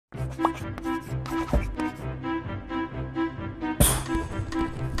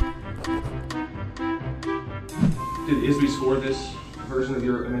Did ISB score this version of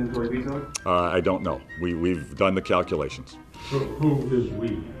your amendatory veto? I don't know. We've done the calculations. So who is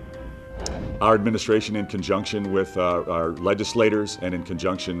we? Our administration in conjunction with our legislators and in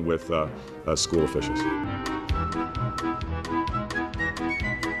conjunction with school officials.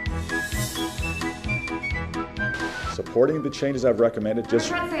 Supporting the changes I've recommended, I'm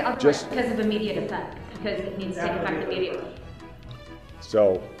trying to say upright because of immediate effect, because it needs to take effect immediately.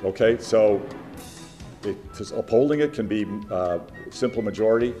 So, okay, so upholding it can be simple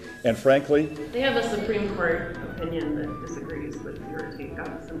majority, and frankly, They have a Supreme Court opinion that disagrees with your take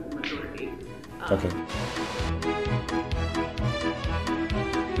on the simple majority. okay.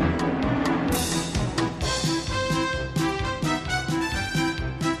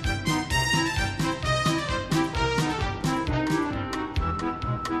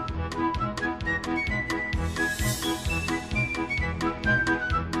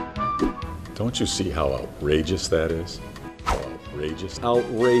 Don't you see how outrageous that is? Outrageous,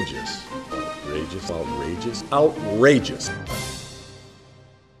 outrageous, outrageous, outrageous, outrageous.